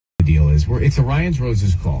deal is it's Orion's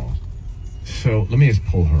Rose's call. So let me just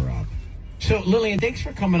pull her up. So Lillian, thanks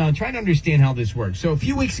for coming on. Trying to understand how this works. So a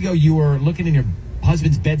few weeks ago, you were looking in your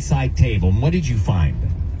husband's bedside table. And what did you find?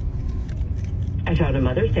 I found a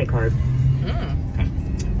Mother's Day card. Okay.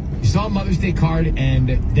 You saw a Mother's Day card, and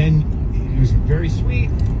then it was very sweet.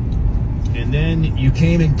 And then you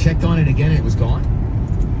came and checked on it again, and it was gone?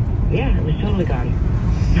 Yeah, it was totally gone.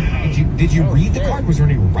 Did you read the card? Was there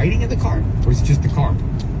any writing in the card? Or was it just the card?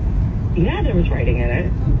 Yeah, there was writing in it.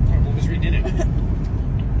 What was written in it?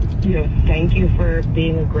 Thank you for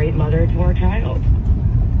being a great mother to our child.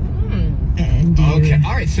 And okay,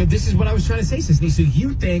 all right. So this is what I was trying to say, Sisney. So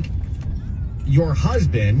you think your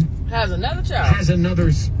husband has another child? Has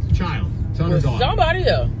another child? Son or daughter? Somebody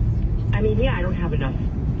else. I mean, yeah, I don't have enough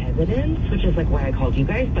evidence, which is like why I called you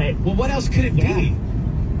guys. But well, what else could it be?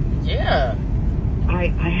 Yeah.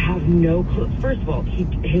 I have no clue. First of all,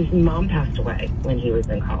 his mom passed away when he was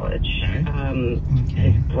in college.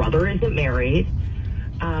 Okay. His brother isn't married.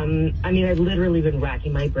 I mean, I've literally been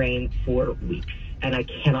racking my brain for weeks, and I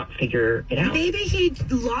cannot figure it out. Maybe he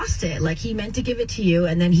lost it. Like, he meant to give it to you,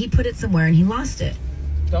 and then he put it somewhere, and he lost it.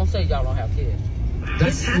 Don't say y'all don't have kids.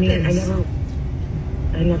 This happens. I mean,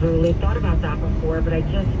 I never really thought about that before, but I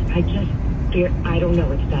just I don't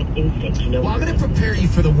know. It's that instinct, Well, I'm going to prepare you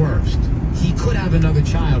for the worst. He could have another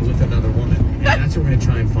child with another woman. And that's what we're going to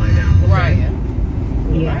try and find out. Okay? Right.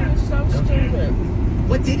 Yeah. That is so stupid.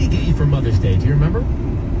 What did he get you for Mother's Day? Do you remember?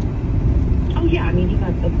 Oh, yeah. I mean, he got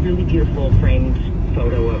a really beautiful framed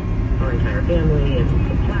photo of our entire family and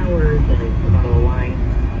some flowers and a bottle of wine.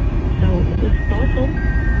 So it was thoughtful.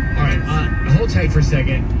 All right. Hold tight for a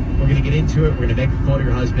second. We're going to get into it. We're going to make a call to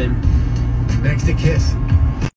your husband. Next, a kiss.